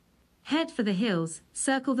Head for the hills,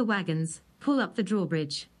 circle the wagons, pull up the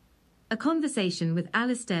drawbridge. A conversation with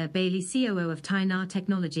Alistair Bailey, COO of Tynar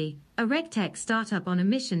Technology, a regtech startup on a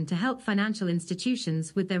mission to help financial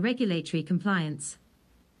institutions with their regulatory compliance.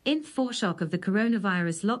 In the foreshock of the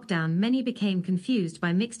coronavirus lockdown, many became confused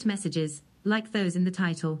by mixed messages, like those in the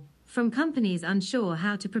title, from companies unsure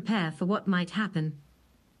how to prepare for what might happen.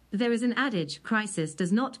 There is an adage, crisis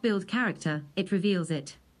does not build character, it reveals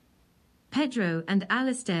it. Pedro and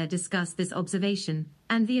Alistair discuss this observation,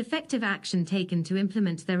 and the effective action taken to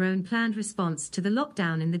implement their own planned response to the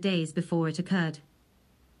lockdown in the days before it occurred.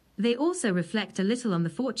 They also reflect a little on the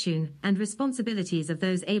fortune and responsibilities of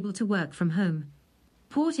those able to work from home.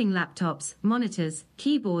 Porting laptops, monitors,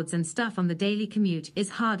 keyboards and stuff on the daily commute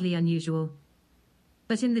is hardly unusual.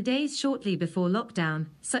 But in the days shortly before lockdown,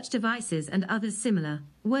 such devices and others similar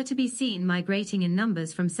were to be seen migrating in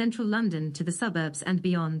numbers from central London to the suburbs and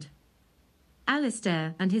beyond.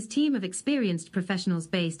 Alistair and his team of experienced professionals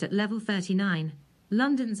based at Level 39,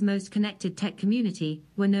 London's most connected tech community,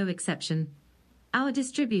 were no exception. Our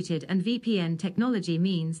distributed and VPN technology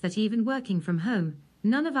means that even working from home,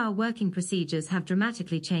 none of our working procedures have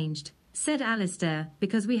dramatically changed, said Alistair,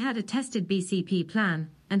 because we had a tested BCP plan,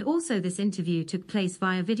 and also this interview took place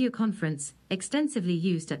via video conference, extensively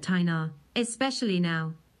used at Tynar, especially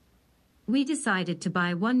now. We decided to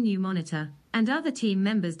buy one new monitor, and other team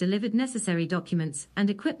members delivered necessary documents and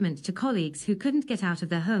equipment to colleagues who couldn't get out of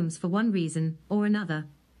their homes for one reason or another.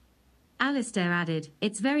 Alistair added,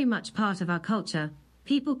 it's very much part of our culture,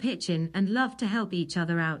 people pitch in and love to help each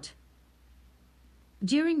other out.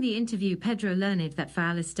 During the interview, Pedro learned that for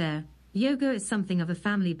Alistair, yoga is something of a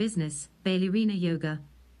family business, Ballerina Yoga.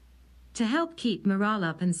 To help keep morale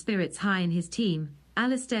up and spirits high in his team,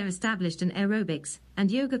 Alistair established an aerobics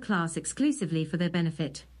and yoga class exclusively for their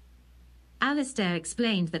benefit. Alistair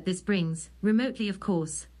explained that this brings, remotely of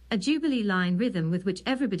course, a Jubilee line rhythm with which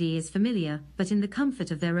everybody is familiar, but in the comfort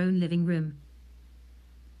of their own living room.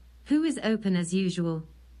 Who is open as usual?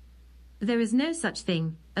 There is no such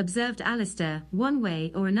thing, observed Alistair. One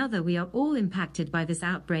way or another we are all impacted by this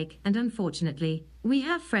outbreak, and unfortunately, we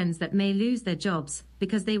have friends that may lose their jobs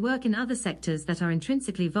because they work in other sectors that are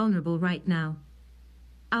intrinsically vulnerable right now.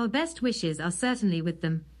 Our best wishes are certainly with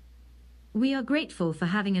them. We are grateful for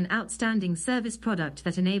having an outstanding service product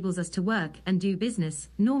that enables us to work and do business,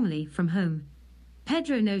 normally, from home.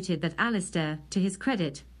 Pedro noted that Alistair, to his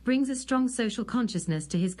credit, brings a strong social consciousness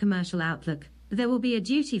to his commercial outlook. There will be a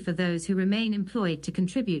duty for those who remain employed to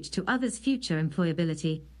contribute to others' future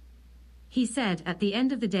employability. He said, at the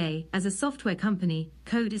end of the day, as a software company,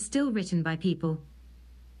 code is still written by people.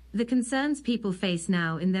 The concerns people face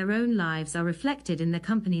now in their own lives are reflected in their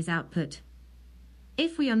company's output.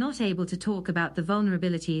 If we are not able to talk about the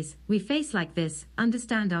vulnerabilities we face like this,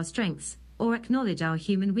 understand our strengths, or acknowledge our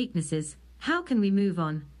human weaknesses, how can we move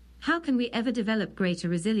on? How can we ever develop greater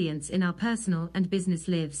resilience in our personal and business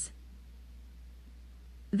lives?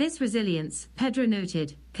 This resilience, Pedro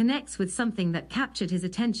noted, connects with something that captured his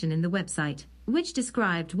attention in the website, which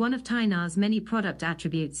described one of Tynar's many product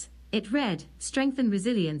attributes. It read, strengthen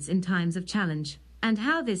resilience in times of challenge, and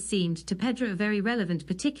how this seemed to Pedro very relevant,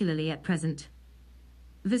 particularly at present.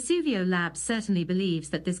 Vesuvio Labs certainly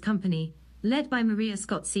believes that this company, led by Maria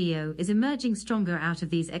Scott, CEO, is emerging stronger out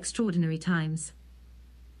of these extraordinary times.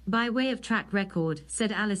 By way of track record,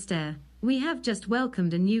 said Alistair, we have just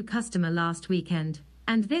welcomed a new customer last weekend,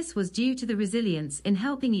 and this was due to the resilience in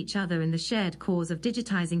helping each other in the shared cause of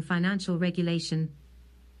digitizing financial regulation.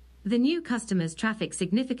 The new customers' traffic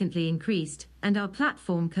significantly increased, and our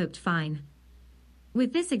platform coped fine.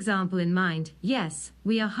 With this example in mind, yes,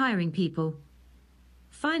 we are hiring people.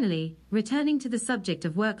 Finally, returning to the subject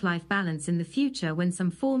of work-life balance in the future when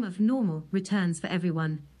some form of normal returns for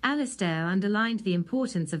everyone, Alistair underlined the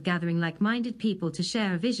importance of gathering like-minded people to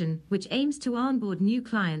share a vision which aims to onboard new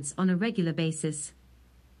clients on a regular basis.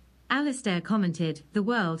 Alistair commented, the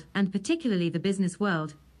world, and particularly the business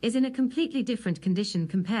world, is in a completely different condition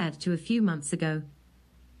compared to a few months ago.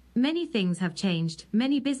 Many things have changed,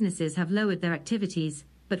 many businesses have lowered their activities,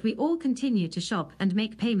 but we all continue to shop and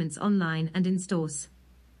make payments online and in stores.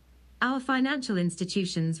 Our financial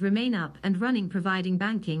institutions remain up and running, providing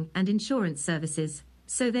banking and insurance services,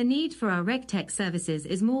 so their need for our RegTech services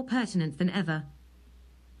is more pertinent than ever.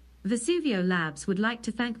 Vesuvio Labs would like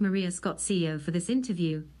to thank Maria Scott, CEO, for this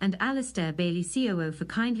interview, and Alistair Bailey, COO, for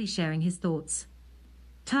kindly sharing his thoughts.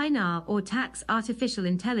 Tynar, or Tax Artificial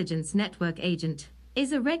Intelligence Network Agent,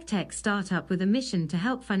 is a RegTech startup with a mission to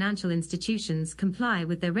help financial institutions comply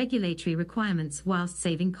with their regulatory requirements whilst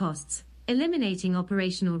saving costs, eliminating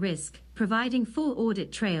operational risk, providing full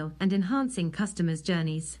audit trail, and enhancing customers'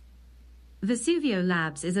 journeys. Vesuvio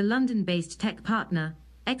Labs is a London-based tech partner,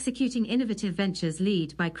 executing innovative ventures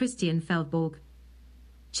led by Christian Feldborg.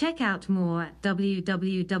 Check out more at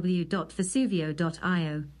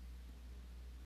www.vesuvio.io.